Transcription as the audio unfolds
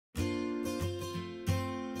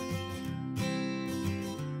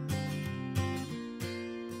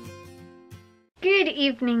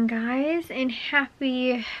evening, guys, and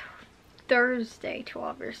happy Thursday to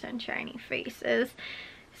all of your sunshiny faces.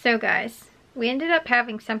 So guys, we ended up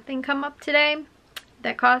having something come up today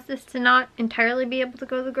that caused us to not entirely be able to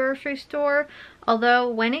go to the grocery store, although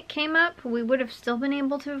when it came up we would have still been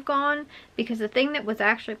able to have gone because the thing that was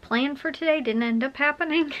actually planned for today didn't end up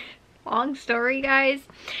happening. Long story, guys.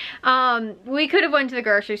 We could have went to the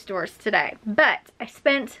grocery stores today, but I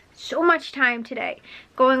spent so much time today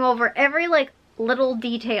going over every little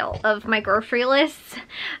detail of my grocery lists,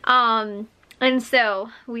 and so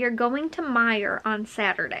we are going to Meijer on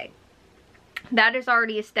Saturday. That is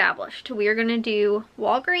already established. We are going to do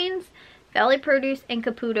Walgreens, Valley Produce, and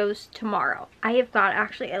Caputo's tomorrow. I have got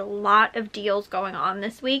actually a lot of deals going on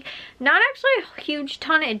this week. Not actually a huge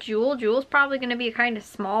ton at Jewel. Jewel's probably going to be a kind of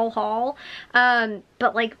small haul,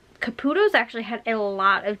 but like Caputo's actually had a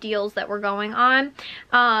lot of deals that were going on,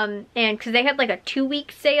 and because they had like a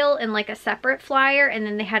 2-week sale and like a separate flyer, and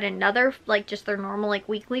then they had another just their normal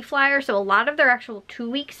weekly flyer. So a lot of their actual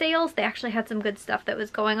 2-week sales, they actually had some good stuff that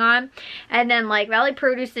was going on. And then Valley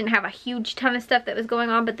Produce didn't have a huge ton of stuff that was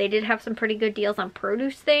going on, but they did have some pretty good deals on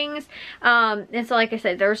produce things. And so like I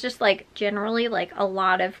said, there was just generally a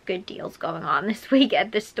lot of good deals going on this week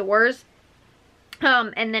at the stores.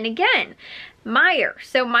 And then again, Meijer.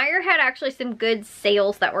 So Meijer had actually some good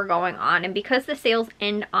sales that were going on, and because the sales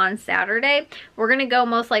end on Saturday, we're gonna go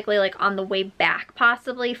most likely on the way back,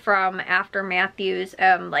 possibly from after Matthew's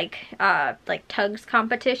tugs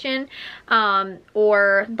competition,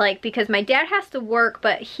 or because my dad has to work,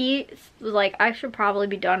 but he I should probably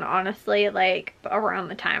be done honestly around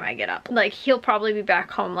the time I get up. He'll probably be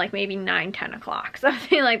back home maybe 9-10 o'clock,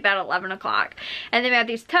 something like that, 11 o'clock, and then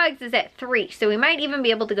Matthew's tugs is at 3, so we might even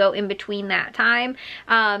be able to go in between that time,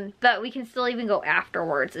 but we can still even go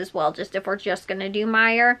afterwards as well, just if we're just gonna do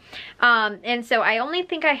Meijer. And so I only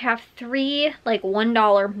think I have 3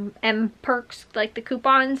 $1 M perks, the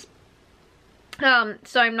coupons.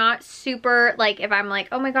 So I'm not super if I'm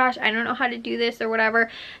oh my gosh, I don't know how to do this or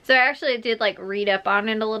whatever. So I actually did read up on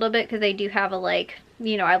it a little bit, because they do have a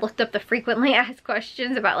I looked up the frequently asked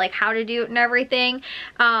questions about how to do it and everything.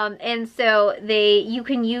 And so you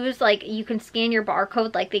can use you can scan your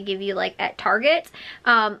barcode they give you at Target,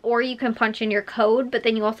 or you can punch in your code, but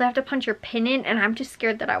then you also have to punch your PIN in, and I'm just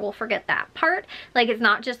scared that I will forget that part. It's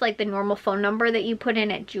not just the normal phone number that you put in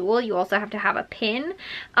at Jewel, you also have to have a PIN.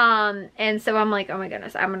 And so I'm oh my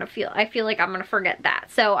goodness, I feel like I'm gonna forget that.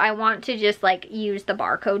 So I want to just use the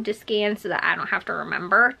barcode to scan so that I don't have to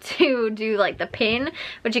remember to do the PIN.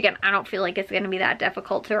 Which again, I don't feel like it's going to be that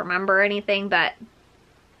difficult to remember or anything, but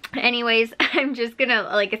anyways, I'm just gonna,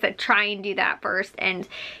 like I said, try and do that first and,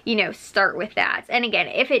 start with that. And again,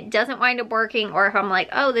 if it doesn't wind up working, or if I'm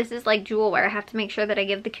oh, this is Jewel where I have to make sure that I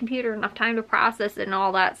give the computer enough time to process it and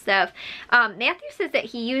all that stuff. Matthew says that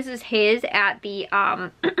he uses his at the,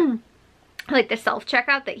 the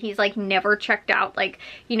self-checkout, that he's never checked out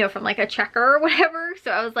from a checker or whatever.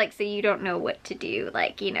 So I was so you don't know what to do,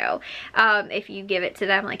 if you give it to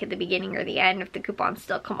them at the beginning or the end, if the coupons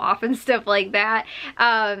still come off and stuff like that.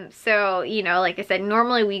 So like I said,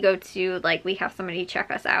 normally we go to we have somebody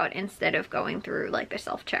check us out instead of going through the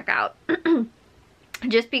self-checkout.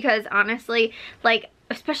 Just because honestly,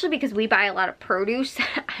 especially because we buy a lot of produce,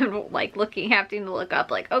 I don't having to look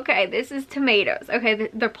up okay, this is tomatoes, okay,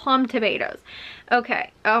 they're plum tomatoes, okay,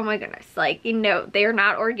 oh my goodness, they are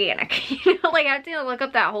not organic. Having to look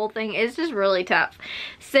up that whole thing is just really tough.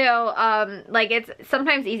 So it's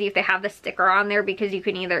sometimes easy if they have the sticker on there, because you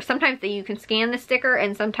can either, sometimes you can scan the sticker,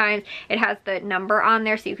 and sometimes it has the number on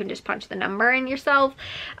there, so you can just punch the number in yourself.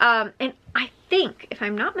 And I think, if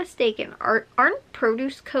I'm not mistaken, aren't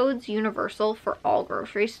produce codes universal for all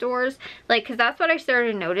grocery stores? Because that's what I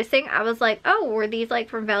started noticing. I was oh, were these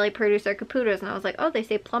from Valley Produce or Caputo's? And I was oh, they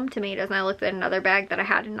say plum tomatoes. And I looked at another bag that I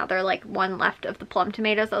had another one left of the plum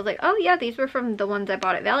tomatoes. I was oh yeah, these were from the ones I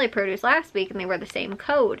bought at Valley Produce last week, and they were the same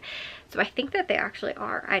code. So I think that they actually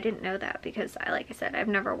are. I didn't know that, because like I said, I've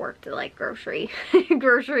never worked at grocery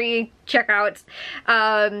checkouts,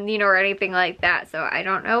 or anything like that. So I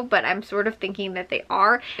don't know, but I'm sort of thinking that they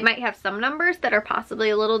are. It might have some numbers that are possibly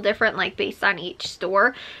a little different, based on each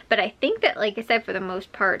store. But I think that, like I said, for the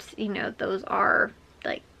most part, those are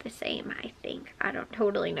the same, I think. I don't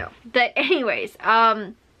totally know. But anyways,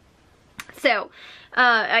 so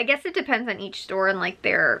I guess it depends on each store and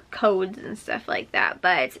their codes and stuff like that.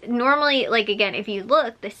 But normally, again, if you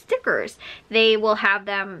look, the stickers, they will have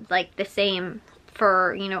them the same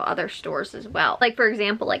for, you know, other stores as well. Like, for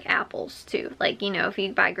example, like apples too. Like, you know, if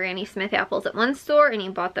you buy Granny Smith apples at one store and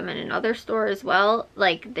you bought them in another store as well,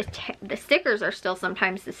 like the stickers are still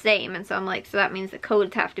sometimes the same. And so I'm like, so that means the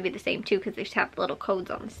codes have to be the same too, because they just have little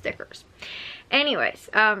codes on the stickers. Anyways,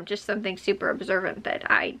 just something super observant that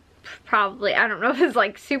I don't know if it's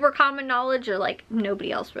like super common knowledge or like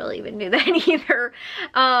nobody else really even knew that either.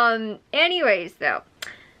 Anyways, though,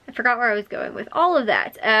 I forgot where I was going with all of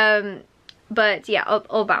that. But yeah,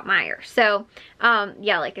 all about Meijer. So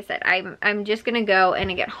yeah, like I said, I'm just gonna go,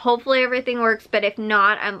 and again, hopefully everything works, but if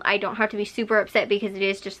not, I don't have to be super upset, because it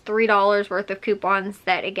is just $3 worth of coupons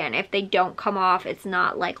that, again, if they don't come off, it's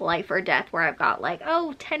not like life or death where I've got like,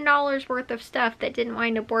 oh, $10 worth of stuff that didn't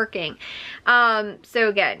wind up working. So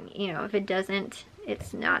again, you know, if it doesn't,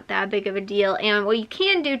 it's not that big of a deal. And what you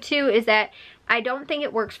can do too is that, I don't think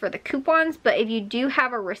it works for the coupons, but if you do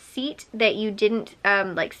have a receipt that you didn't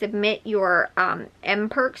like submit your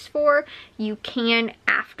M-Perks for, you can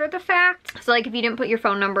after the fact. So like if you didn't put your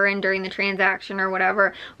phone number in during the transaction or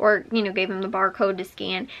whatever, or, you know, gave them the barcode to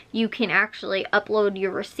scan, you can actually upload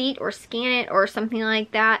your receipt or scan it or something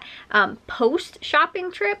like that post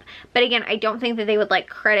shopping trip. But again, I don't think that they would like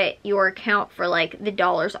credit your account for like the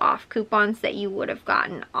dollars off coupons that you would have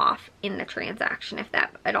gotten off in the transaction, if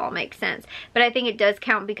that at all makes sense. But I think it does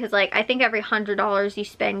count, because like I think every $100 you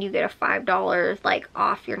spend, you get a $5 like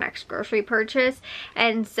off your next grocery purchase.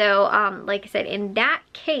 And so like I said, in that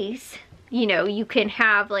case, you know, you can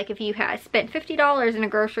have, like, if you had spent $50 in a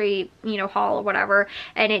grocery, you know, haul or whatever,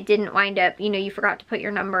 and it didn't wind up, you know, you forgot to put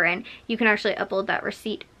your number in, you can actually upload that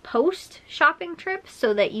receipt post shopping trip,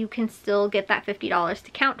 so that you can still get that $50 to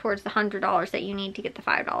count towards the $100 that you need to get the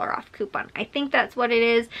 $5 off coupon. I think that's what it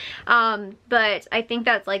is, but I think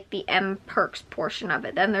that's like the M-Perks portion of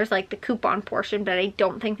it. Then there's like the coupon portion, but I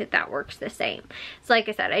don't think that that works the same. So like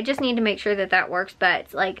I said, I just need to make sure that that works.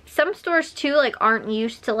 But like some stores too, like aren't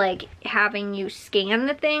used to like having you scan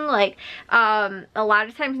the thing. Like a lot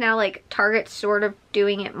of times now, like Target's sort of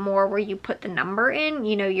doing it more where you put the number in,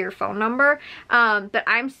 you know, your phone number, but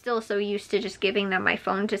I'm still so used to just giving them my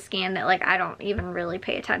phone to scan that like I don't even really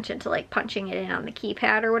pay attention to like punching it in on the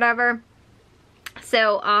keypad or whatever.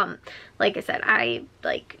 So like I said, I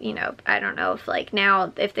like, you know, I don't know if like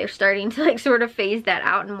now if they're starting to like sort of phase that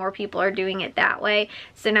out and more people are doing it that way.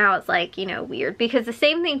 So now it's like, you know, weird, because the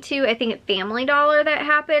same thing too, I think at Family Dollar that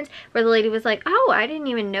happened, where the lady was like, oh, I didn't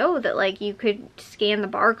even know that like you could scan the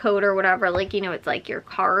barcode or whatever, like, you know, it's like your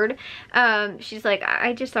card. She's like,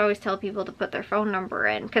 I just always tell people to put their phone number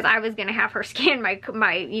in, because I was gonna have her scan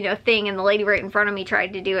my you know thing, and the lady right in front of me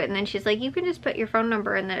tried to do it, and then she's like, you can just put your phone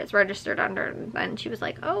number in that it's registered under, and she was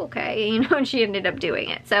like, oh, okay, you know, and she ended up doing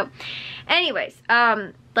it. So anyways,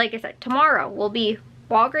 like I said, tomorrow will be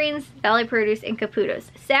Walgreens, Valley Produce, and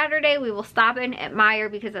Caputo's. Saturday we will stop in at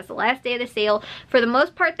Meijer, because that's the last day of the sale. For the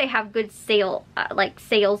most part, they have good sale like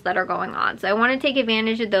sales that are going on, so I want to take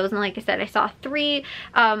advantage of those. And like I said, I saw 3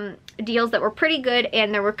 deals that were pretty good,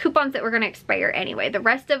 and there were coupons that were going to expire anyway. The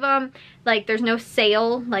rest of them, like, there's no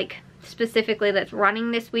sale like specifically that's running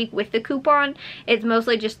this week with the coupon. It's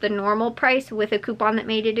mostly just the normal price with a coupon that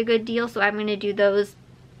made it a good deal. So I'm going to do those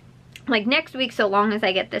like next week, so long as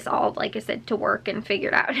I get this all, like I said, to work and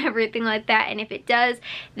figured out and everything like that. And if it does,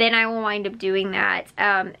 then I will wind up doing that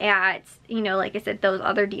at, you know, like I said, those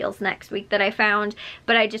other deals next week that I found.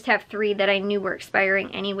 But I just have 3 that I knew were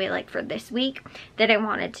expiring anyway, like for this week, that I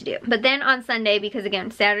wanted to do. But then on Sunday, because again,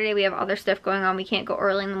 Saturday we have other stuff going on, we can't go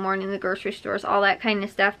early in the morning, the grocery stores, all that kind of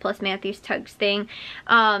stuff, plus Matthew's Tugs thing,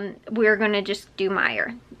 we're gonna just do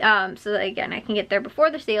Meijer, so that again I can get there before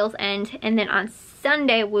the sales end. And then on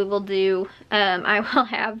Sunday we will do, I will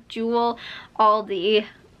have Jewel, Aldi,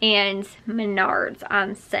 and Menards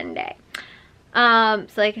on Sunday. So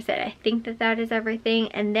like I said, I think that that is everything.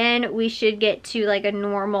 And then we should get to like a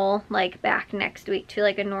normal, like back next week to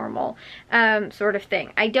like a normal sort of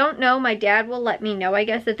thing. I don't know. My dad will let me know, I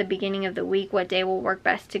guess, at the beginning of the week what day will work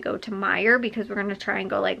best to go to Meijer, because we're going to try and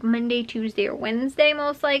go like Monday, Tuesday, or Wednesday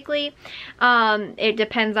most likely. It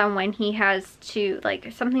depends on when he has to,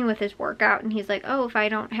 like, something with his workout, and he's like, oh, if I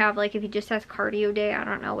don't have, like, if he just has cardio day, I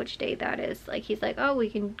don't know which day that is. Like, he's like, oh, we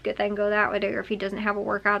can then go that way, or if he doesn't have a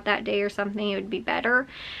workout that day or something, it would be better.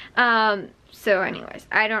 So anyways,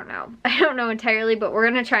 I don't know entirely, but we're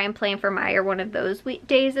gonna try and plan for Meijer one of those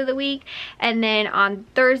days of the week. And then on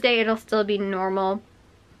Thursday it'll still be normal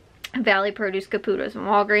Valley Produce, Caputo's, and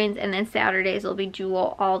Walgreens, and then Saturdays will be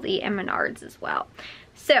Jewel, Aldi, and Menards as well.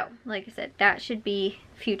 So like I said, that should be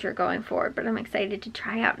future going forward, but I'm excited to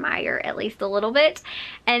try out Meijer at least a little bit.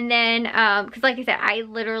 And then because like I said, I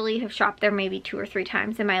literally have shopped there maybe 2 or 3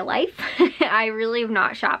 times in my life. I really have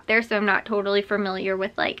not shopped there, so I'm not totally familiar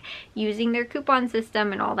with like using their coupon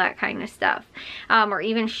system and all that kind of stuff, or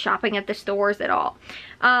even shopping at the stores at all.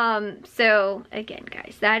 So again,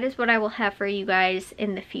 guys, that is what I will have for you guys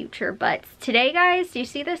in the future. But today, guys, do you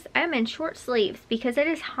see this? I'm in short sleeves because it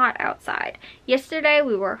is hot outside. Yesterday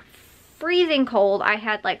we were freezing cold. I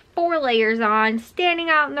had like 4 layers on, standing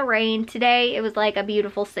out in the rain. Today it was like a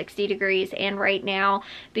beautiful 60 degrees, and right now,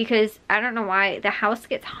 because I don't know why, the house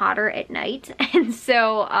gets hotter at night, and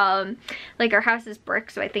so like our house is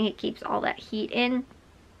brick, so I think it keeps all that heat in.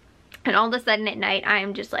 And all of a sudden at night, I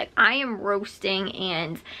am just like, I am roasting.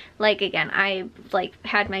 And like, again, I like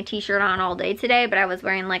had my t-shirt on all day today, but I was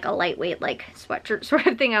wearing like a lightweight like sweatshirt sort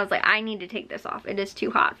of thing. I was like, I need to take this off. It is too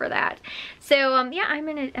hot for that. So yeah, I'm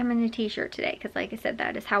in a t-shirt today because like I said,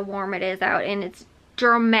 that is how warm it is out, and it's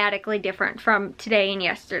dramatically different from today and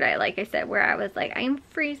yesterday, like I said, where I was like, I am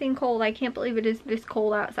freezing cold, I can't believe it is this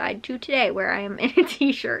cold outside, to today where I am in a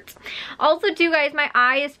t-shirt. Also too, guys, my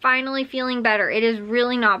eye is finally feeling better. It is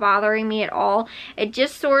really not bothering me at all. It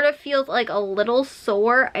just sort of feels like a little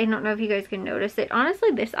sore. I don't know if you guys can notice it. Honestly,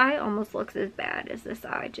 this eye almost looks as bad as this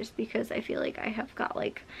eye, just because I feel like I have got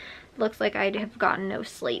like, looks like I have gotten no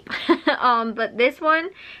sleep. But this one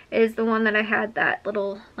is the one that I had that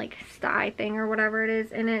little like sty thing or whatever it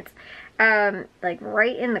is in it, like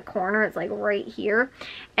right in the corner. It's like right here,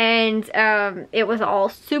 and it was all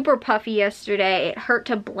super puffy yesterday. It hurt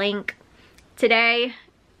to blink. Today,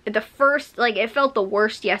 the first, like, it felt the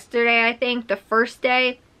worst yesterday. I think the first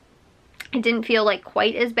day it didn't feel like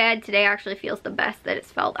quite as bad. Today actually feels the best that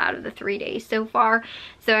it's felt out of the 3 days so far.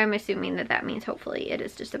 So I'm assuming that that means hopefully it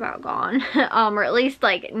is just about gone. Or at least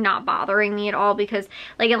like not bothering me at all, because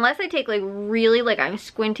like unless I take like really, like I'm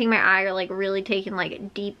squinting my eye or like really taking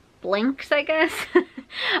like deep blinks, I guess,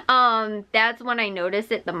 that's when I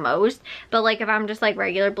notice it the most. But like if I'm just like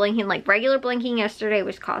regular blinking yesterday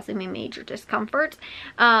was causing me major discomfort.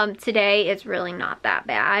 Today it's really not that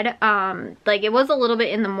bad. Like it was a little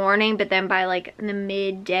bit in the morning, but then by like the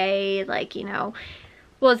midday, like, you know,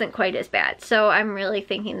 wasn't quite as bad. So I'm really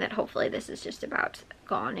thinking that hopefully this is just about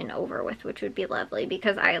gone and over with, which would be lovely,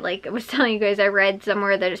 because I was telling you guys, I read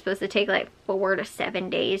somewhere that it's supposed to take like 4 to 7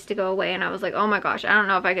 days to go away, and I was like, oh my gosh, I don't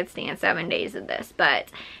know if I could stand 7 days of this.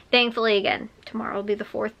 But thankfully, again, tomorrow will be the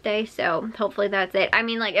 4th day, so hopefully that's it. I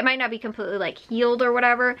mean, like, it might not be completely like healed or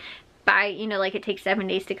whatever by, you know, like it takes 7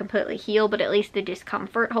 days to completely heal, but at least the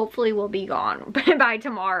discomfort hopefully will be gone by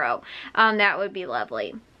tomorrow. That would be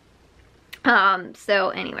lovely. So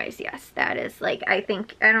anyways, yes, that is like, I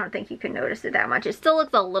don't think you can notice it that much. It still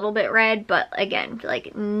looks a little bit red, but again,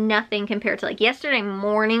 like nothing compared to like yesterday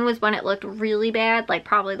morning was when it looked really bad, like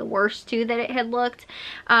probably the worst too that it had looked.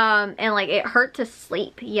 And like it hurt to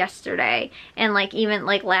sleep yesterday, and like even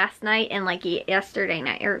like last night and like yesterday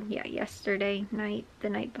night, or yeah, yesterday night, the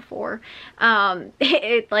night before,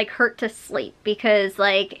 it like hurt to sleep, because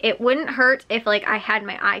like it wouldn't hurt if like I had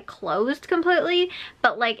my eye closed completely,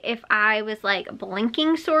 but like if I was like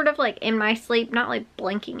blinking sort of like in my sleep, not like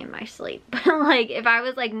blinking in my sleep, but like if I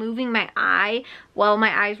was like moving my eye while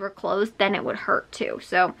my eyes were closed, then it would hurt too.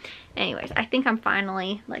 So anyways, I think I'm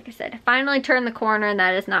finally, like I said, finally turned the corner, and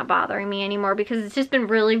that is not bothering me anymore, because it's just been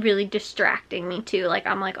really, really distracting me too. Like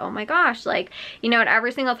I'm like, oh my gosh, like, you know, and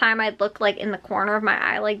every single time I'd look like in the corner of my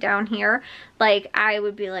eye, like down here, like I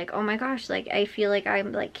would be like, oh my gosh, like I feel like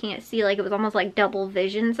I'm like can't see, like it was almost like double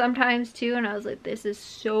vision sometimes too, and I was like, this is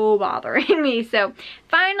so bothering me. So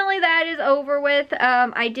finally that is over with.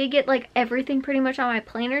 I did get like everything pretty much on my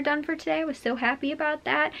planner done for today. I was so happy about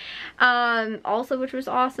that. Also, which was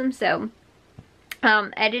awesome. So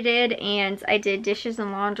edited, and I did dishes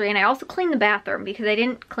and laundry, and I also cleaned the bathroom, because I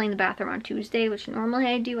didn't clean the bathroom on Tuesday, which normally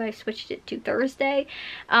I do. I switched it to Thursday,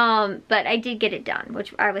 but I did get it done,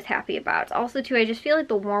 which I was happy about. Also too, I just feel like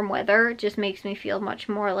the warm weather just makes me feel much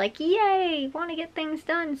more like, yay, want to get things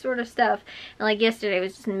done sort of stuff. And like yesterday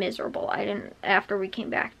was just miserable. I didn't, after we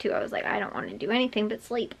came back too, I was like, I don't want to do anything but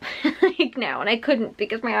sleep like now, and I couldn't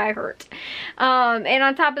because my eye hurt. And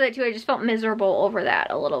on top of that too, I just felt miserable over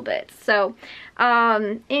that a little bit. So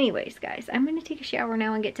anyways, guys, I'm gonna take a shower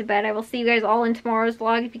now and get to bed. I will see you guys all in tomorrow's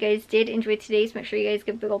vlog. If you guys did enjoy today's, make sure you guys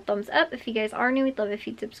give a big old thumbs up. If you guys are new, we'd love if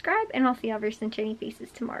you'd subscribe, and I'll see y'all very soon, shiny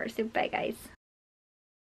faces tomorrow. So bye, guys.